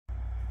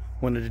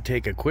Wanted to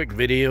take a quick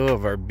video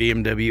of our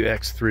Bmw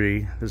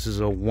X3. This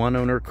is a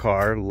one-owner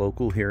car,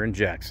 local here in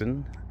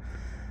Jackson.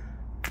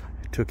 I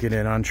took it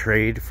in on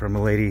trade from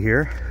a lady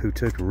here who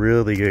took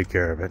really good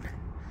care of it.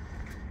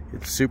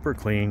 It's super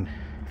clean.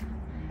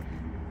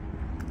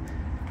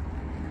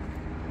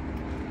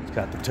 It's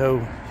got the tow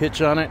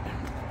hitch on it.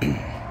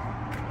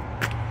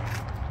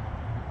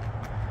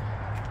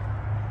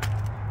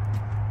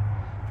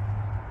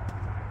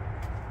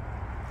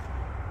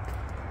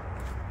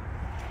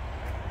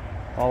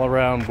 All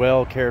around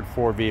well cared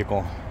for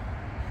vehicle.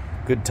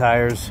 Good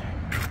tires.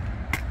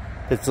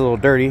 It's a little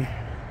dirty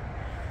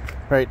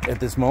right at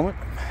this moment.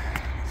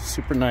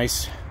 Super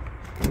nice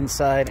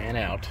inside and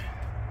out.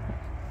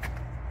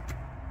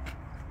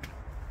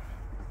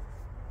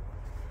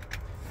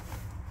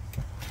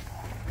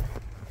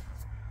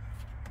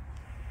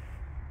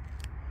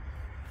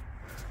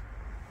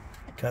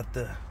 Got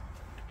the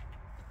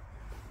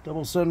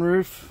double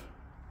sunroof.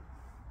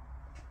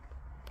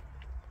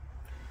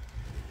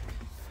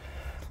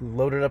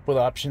 Loaded up with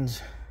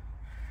options.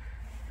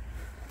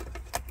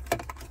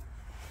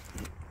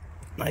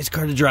 Nice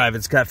car to drive.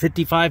 It's got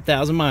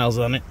 55,000 miles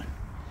on it.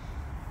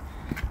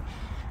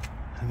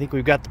 I think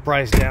we've got the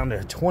price down to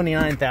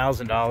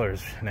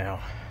 $29,000 now.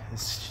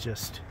 It's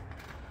just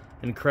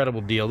an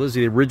incredible deal. Those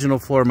are the original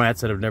floor mats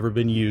that have never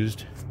been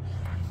used.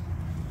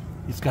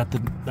 It's got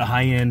the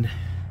high-end,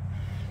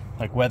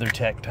 like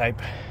WeatherTech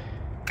type.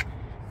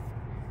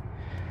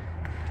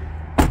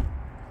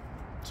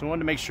 So I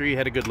wanted to make sure you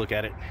had a good look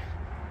at it.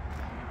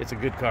 It's a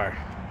good car,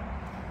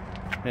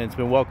 and it's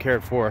been well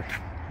cared for,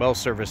 well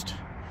serviced.